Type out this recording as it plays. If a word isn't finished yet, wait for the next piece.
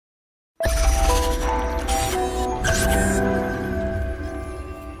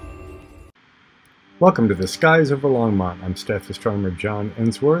Welcome to the Skies over Longmont. I'm staff astronomer John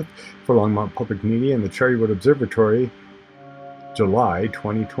Ensworth for Longmont Public Media and the Cherrywood Observatory, July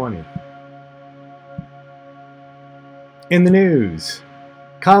 2020. In the news,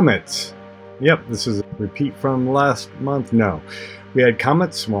 comets. Yep, this is a repeat from last month. No, we had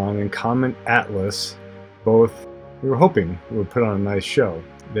Comet Swan and Comet Atlas. Both, we were hoping would put on a nice show.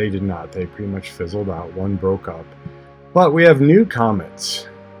 They did not. They pretty much fizzled out. One broke up. But we have new comets.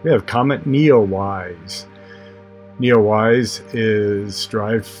 We have Comet Neowise. Neowise is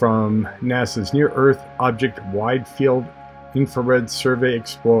derived from NASA's Near-Earth Object Wide Field Infrared Survey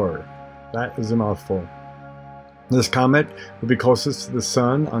Explorer. That is a mouthful. This comet will be closest to the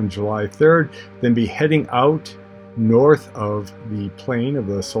Sun on July 3rd, then be heading out north of the plane of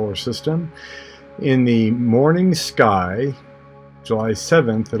the solar system. In the morning sky, July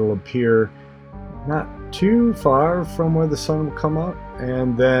 7th, it'll appear not too far from where the Sun will come up,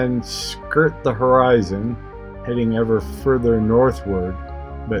 and then skirt the horizon, heading ever further northward,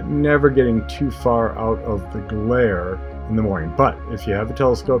 but never getting too far out of the glare in the morning. But if you have a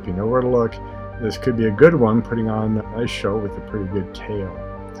telescope, you know where to look. This could be a good one, putting on a nice show with a pretty good tail.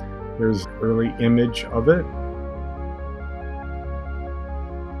 Here's an early image of it.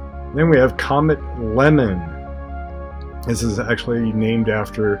 Then we have Comet Lemon. This is actually named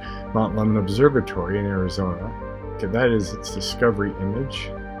after Mount Lemmon Observatory in Arizona. Okay, that is its discovery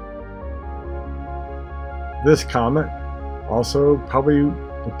image. This comet also probably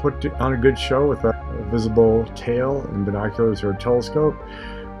will put on a good show with a visible tail and binoculars or a telescope.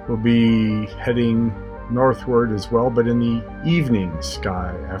 Will be heading northward as well, but in the evening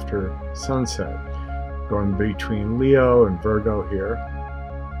sky after sunset, going between Leo and Virgo here.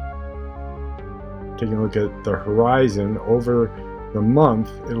 Taking a look at the horizon over the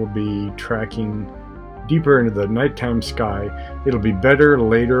month, it'll be tracking deeper into the nighttime sky. It'll be better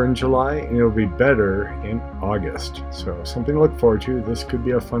later in July, and it'll be better in August. So something to look forward to. This could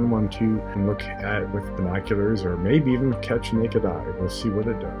be a fun one to look at with binoculars, or maybe even catch naked eye. We'll see what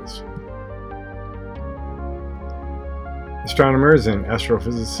it does. Astronomers and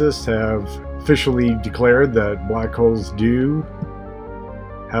astrophysicists have officially declared that black holes do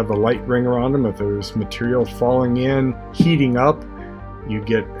have a light ring around them. If there's material falling in, heating up, you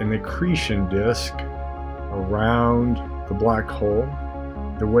get an accretion disk around the black hole.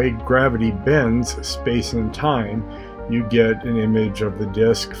 The way gravity bends space and time, you get an image of the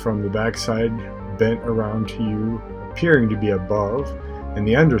disk from the backside bent around to you, appearing to be above, and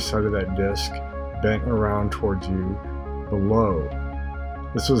the underside of that disk bent around towards you below.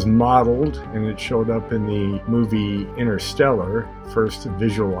 This was modeled, and it showed up in the movie Interstellar. First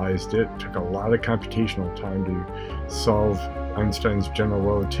visualized it, took a lot of computational time to solve Einstein's general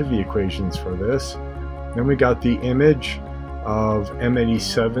relativity equations for this. Then we got the image of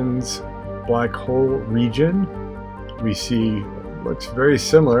M87's black hole region. We see, looks very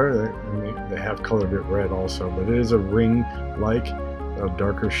similar, and they have colored it red also, but it is a ring-like, a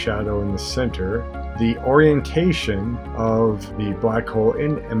darker shadow in the center. The orientation of the black hole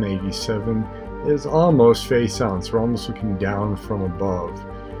in M87 is almost face on, so we're almost looking down from above.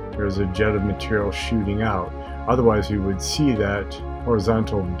 There's a jet of material shooting out. Otherwise, we would see that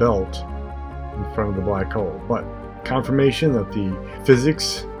horizontal belt in front of the black hole. But confirmation that the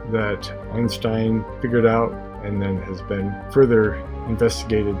physics that Einstein figured out and then has been further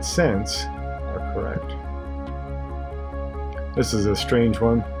investigated since are correct. This is a strange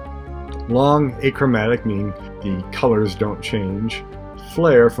one. Long achromatic, meaning the colors don't change,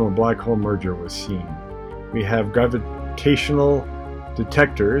 flare from a black hole merger was seen. We have gravitational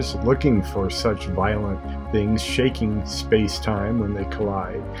detectors looking for such violent things, shaking space-time when they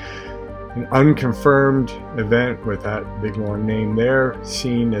collide. An unconfirmed event with that big long name there,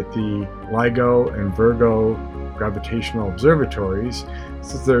 seen at the LIGO and Virgo gravitational observatories.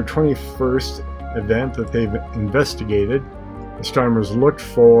 This is their 21st event that they've investigated. Astronomers looked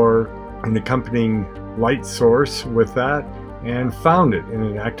for an accompanying light source with that and found it in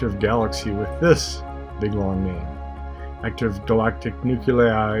an active galaxy with this big long name. Active galactic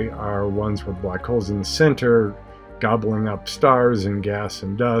nuclei are ones with black holes in the center, gobbling up stars and gas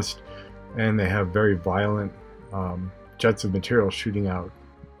and dust, and they have very violent jets of material shooting out.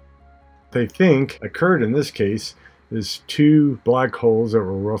 They think occurred in this case is two black holes that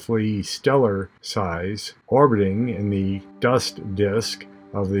were roughly stellar size orbiting in the dust disk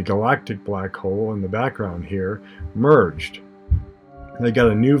of the galactic black hole in the background here merged. They got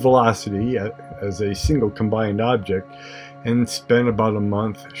a new velocity as a single combined object and spent about a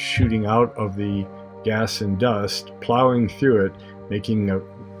month shooting out of the gas and dust, plowing through it, making a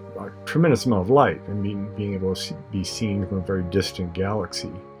tremendous amount of light and being able to be seen from a very distant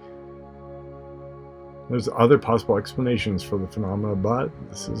galaxy. There's other possible explanations for the phenomena, but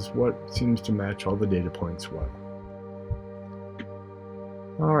this is what seems to match all the data points well.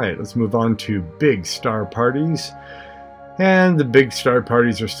 Alright, let's move on to big star parties. And the big star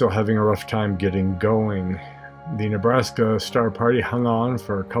parties are still having a rough time getting going. The Nebraska Star Party hung on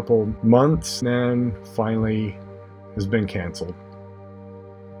for a couple months and finally has been canceled.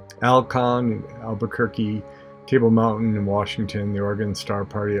 Alcon, Albuquerque, Table Mountain, and Washington, the Oregon Star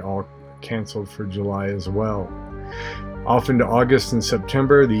Party, all canceled for July as well. Off into August and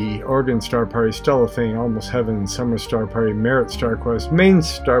September, the Oregon Star Party, Stellar Thing, Almost Heaven, Summer Star Party, Merritt Star Quest, Maine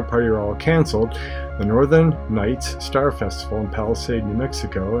Star Party are all canceled. The Northern Nights Star Festival in Palisade, New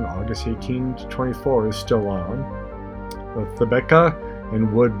Mexico, on August 18 to 24 is still on. The Thebeka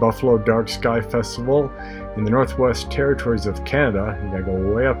and Wood Buffalo Dark Sky Festival in the Northwest Territories of Canada, you gotta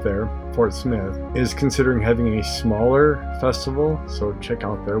go way up there, Fort Smith, is considering having a smaller festival, so check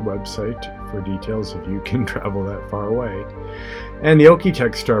out their website for details if you can travel that far away. And the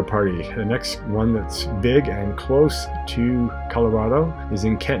Okie-Tex Star Party, the next one that's big and close to Colorado, is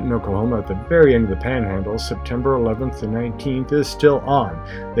in Kenton, Oklahoma at the very end of the Panhandle. September 11th and 19th is still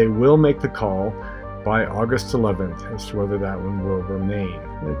on. They will make the call by August 11th as to whether that one will remain.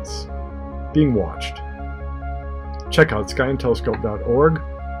 It's being watched. Check out skyandtelescope.org.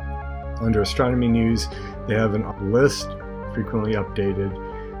 Under astronomy news, they have a list, frequently updated,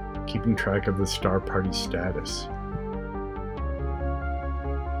 keeping track of the star party status.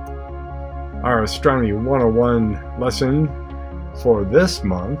 Our Astronomy 101 lesson for this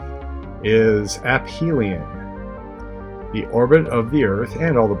month is aphelion. The orbit of the Earth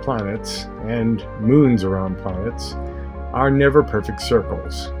and all the planets and moons around planets are never perfect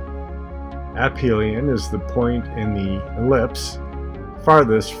circles. Aphelion is the point in the ellipse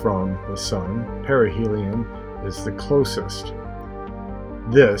farthest from the Sun. Perihelion is the closest.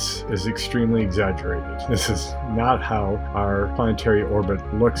 This is extremely exaggerated. This is not how our planetary orbit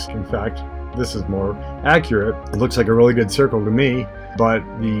looks. In fact, this is more accurate. It looks like a really good circle to me, but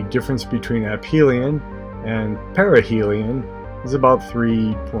the difference between aphelion and perihelion is about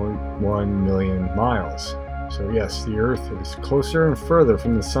 3.1 million miles. So yes, the Earth is closer and further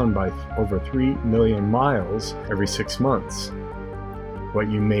from the Sun by over 3 million miles every 6 months. What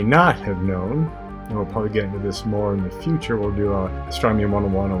you may not have known, and we'll probably get into this more in the future, we'll do a Astronomy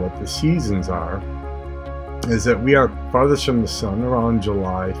 101 on what the seasons are, is that we are farthest from the Sun around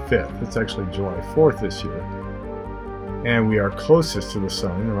July 5th. It's actually July 4th this year. And we are closest to the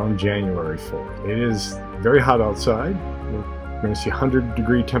Sun around January 4th. It is very hot outside. We're going to see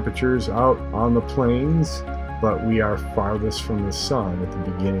 100-degree temperatures out on the plains, but we are farthest from the Sun at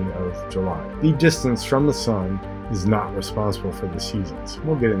the beginning of July. The distance from the Sun is not responsible for the seasons.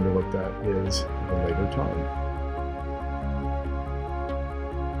 We'll get into what that is at a later time.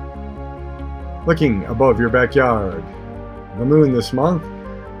 Looking above your backyard, the moon this month,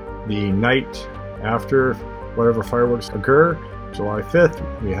 the night after whatever fireworks occur, July 5th,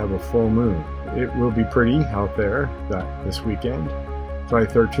 we have a full moon. It will be pretty out there this weekend. July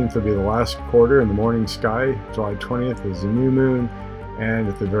 13th will be the last quarter in the morning sky. July 20th is the new moon. And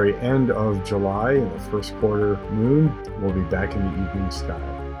at the very end of July, in the first quarter moon, we'll be back in the evening sky.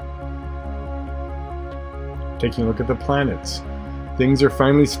 Taking a look at the planets. Things are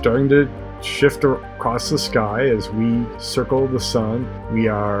finally starting to shift across the sky as we circle the Sun. We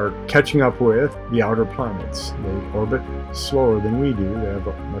are catching up with the outer planets. They orbit slower than we do. They have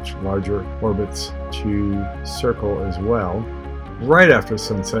much larger orbits to circle as well. Right after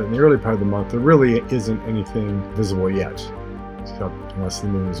sunset, in the early part of the month, there really isn't anything visible yet, unless the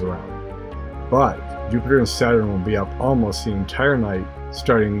moon is around. But Jupiter and Saturn will be up almost the entire night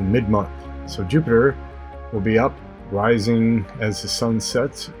starting mid-month. So Jupiter will be up, rising as the Sun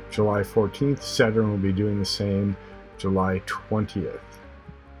sets July 14th. Saturn will be doing the same July 20th.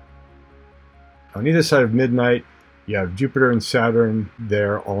 On either side of midnight, you have Jupiter and Saturn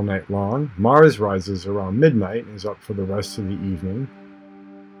there all night long. Mars rises around midnight and is up for the rest of the evening.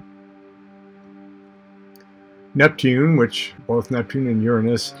 Neptune, which both Neptune and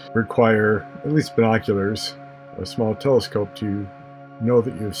Uranus require at least binoculars or a small telescope to know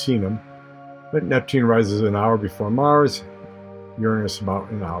that you've seen them. But Neptune rises an hour before Mars, Uranus about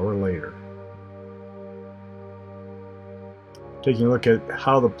an hour later. Taking a look at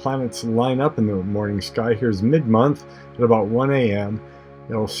how the planets line up in the morning sky, here's mid-month at about 1 a.m.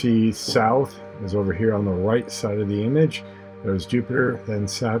 You'll see South is over here on the right side of the image. There's Jupiter, then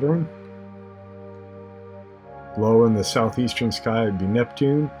Saturn. Low in the southeastern sky would be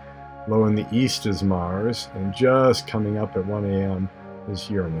Neptune. Low in the east is Mars. And just coming up at 1 a.m. is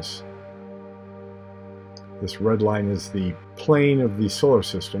Uranus. This red line is the plane of the solar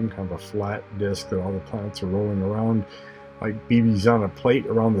system, kind of a flat disk that all the planets are rolling around like BBs on a plate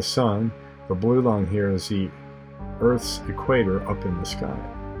around the sun. The blue line here is the Earth's equator up in the sky.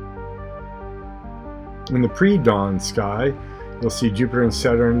 In the pre-dawn sky, you'll see Jupiter and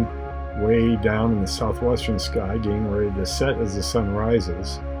Saturn way down in the southwestern sky, getting ready to set as the sun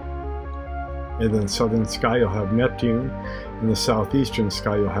rises. In the southern sky, you'll have Neptune. In the southeastern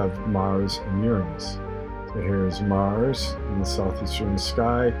sky, you'll have Mars and Uranus. So here's Mars in the southeastern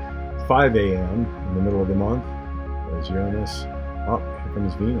sky, 5 a.m. in the middle of the month. There's Uranus. Oh, here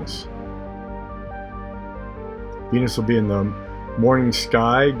comes Venus. Venus will be in the morning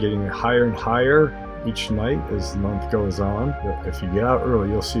sky, getting higher and higher each night as the month goes on. If you get out early,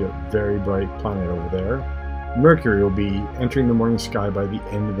 you'll see a very bright planet over there. Mercury will be entering the morning sky by the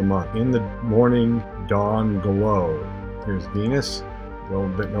end of the month, in the morning dawn glow. Here's Venus, a little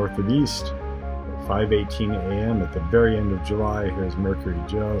bit north of east, at 5:18 a.m. at the very end of July. Here's Mercury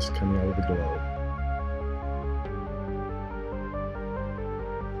just coming out of the glow.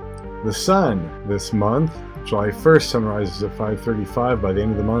 The sun this month, July 1st, sunrises at 5:35. By the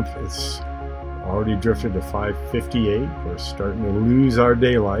end of the month, it's already drifted to 5:58. We're starting to lose our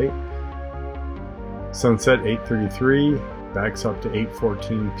daylight. Sunset 8:33, backs up to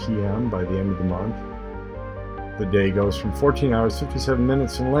 8:14 p.m. by the end of the month. The day goes from 14 hours 57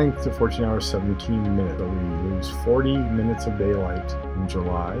 minutes in length to 14 hours 17 minutes. So we lose 40 minutes of daylight in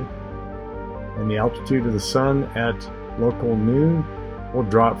July. And the altitude of the sun at local noon will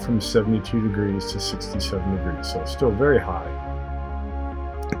drop from 72 degrees to 67 degrees. So it's still very high.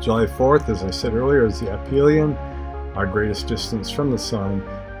 July 4th, as I said earlier, is the aphelion, our greatest distance from the sun,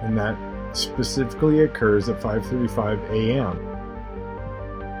 and that specifically occurs at 5:35 a.m.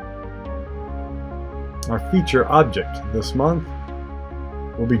 Our feature object this month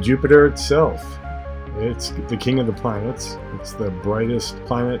will be Jupiter itself. It's the king of the planets. It's the brightest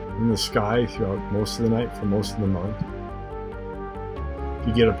planet in the sky throughout most of the night for most of the month. If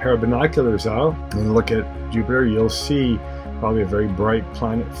you get a pair of binoculars out and look at Jupiter, you'll see probably a very bright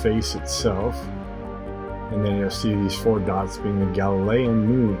planet face itself. And then you'll see these 4 dots being the Galilean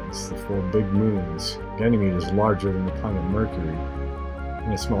moons, the 4 big moons. Ganymede is larger than the planet Mercury.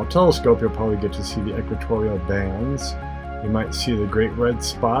 In a small telescope, you'll probably get to see the equatorial bands. You might see the great red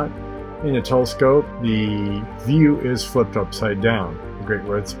spot. In a telescope, the view is flipped upside down. The great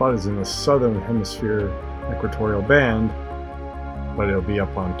red spot is in the southern hemisphere equatorial band, but it'll be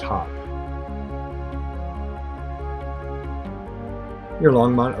up on top. Your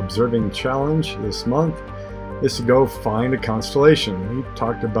Longmont Observing Challenge this month is to go find a constellation. We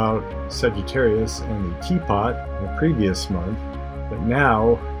talked about Sagittarius and the teapot in the previous month, but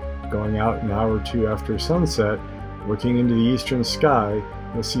now, going out an hour or 2 after sunset, looking into the eastern sky,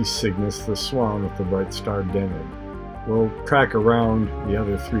 you'll see Cygnus the Swan with the bright star Deneb. We'll track around the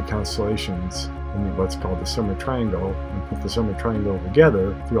other 3 constellations in what's called the Summer Triangle and put the Summer Triangle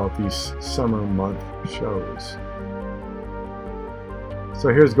together throughout these summer month shows. So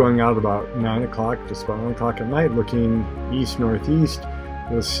here's going out about 9 o'clock, just about 9 o'clock at night, looking east-northeast.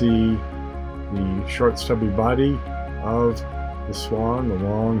 You'll see the short stubby body of the swan, the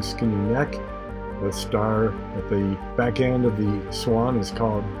long skinny neck. The star at the back end of the swan is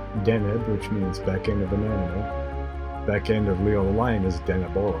called Deneb, which means back end of an animal. Back end of Leo the lion is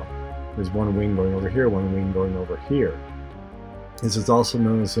Denebola. There's one wing going over here, one wing going over here. This is also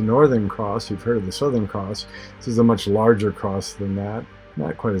known as the Northern Cross. You've heard of the Southern Cross. This is a much larger cross than that.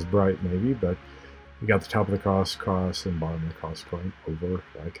 Not quite as bright maybe, but you got the top of the cross, and bottom of the cross going over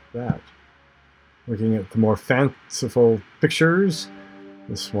like that. Looking at the more fanciful pictures,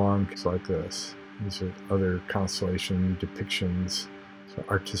 the swan looks like this. These are other constellation depictions, so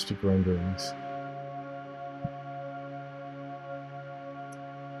artistic renderings.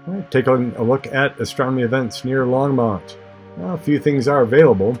 All right, take a look at astronomy events near Longmont. Well, a few things are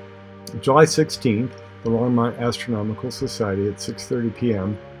available. July 16th, the Longmont Astronomical Society at 6:30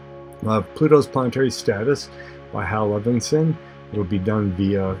 p.m. will have Pluto's Planetary Status by Hal Levinson. It'll be done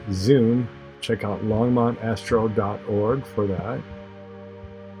via Zoom. Check out longmontastro.org for that.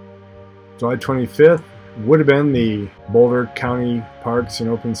 July 25th would have been the Boulder County Parks and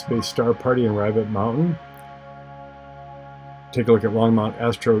Open Space Star Party in Rabbit Mountain. Take a look at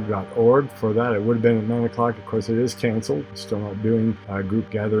longmontastro.org for that. It would have been at 9 o'clock. Of course, it is canceled. Still not doing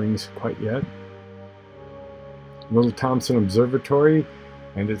group gatherings quite yet. Little Thompson Observatory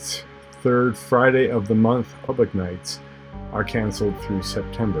and its 3rd Friday of the month public nights are canceled through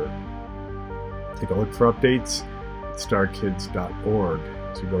September. Take a look for updates at starkids.org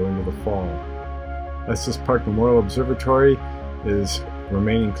as we go into the fall. Estes Park Memorial Observatory is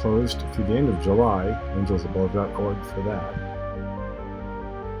remaining closed through the end of July. Angelsabove.org for that.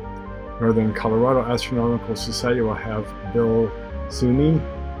 Northern Colorado Astronomical Society will have Bill Zuni.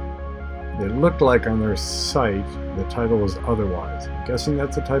 It looked like on their site the title was otherwise. I'm guessing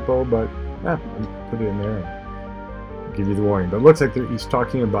that's a typo, but I'll put it in there and give you the warning. But it looks like he's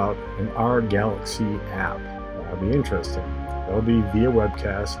talking about an Our Galaxy app. That'll be interesting. That'll be via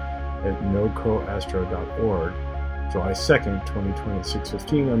webcast at nocoastro.org, July 2nd, 2020 at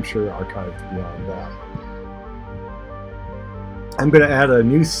 6:15. I'm sure archived beyond that. I'm going to add a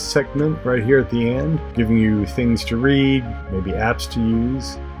new segment right here at the end, giving you things to read, maybe apps to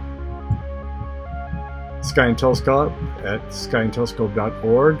use. Sky and Telescope at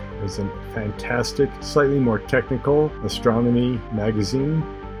skyandtelescope.org is a fantastic, slightly more technical astronomy magazine.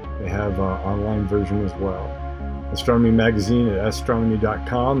 They have an online version as well. Astronomy magazine at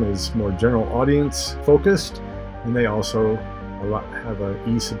astronomy.com is more general audience focused, and they also have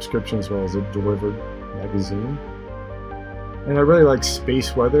an e-subscription as well as a delivered magazine. And I really like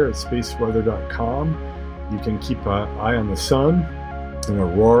space weather at spaceweather.com. You can keep an eye on the sun and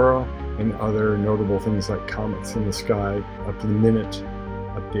aurora and other notable things like comets in the sky, up to the minute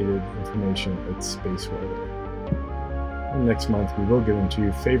updated information at Space Weather. And next month we will get into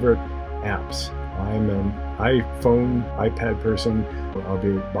your favorite apps. I'm an iPhone, iPad person. I'll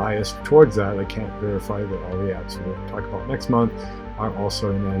be biased towards that. I can't verify that all the apps we'll talk about next month are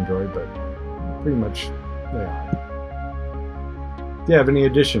also in Android, but pretty much they are. If you have any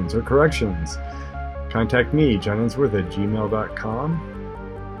additions or corrections, contact me, John Ensworth at gmail.com.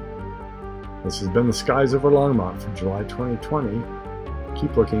 This has been the Skies over Longmont for July 2020.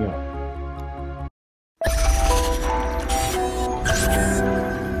 Keep looking up.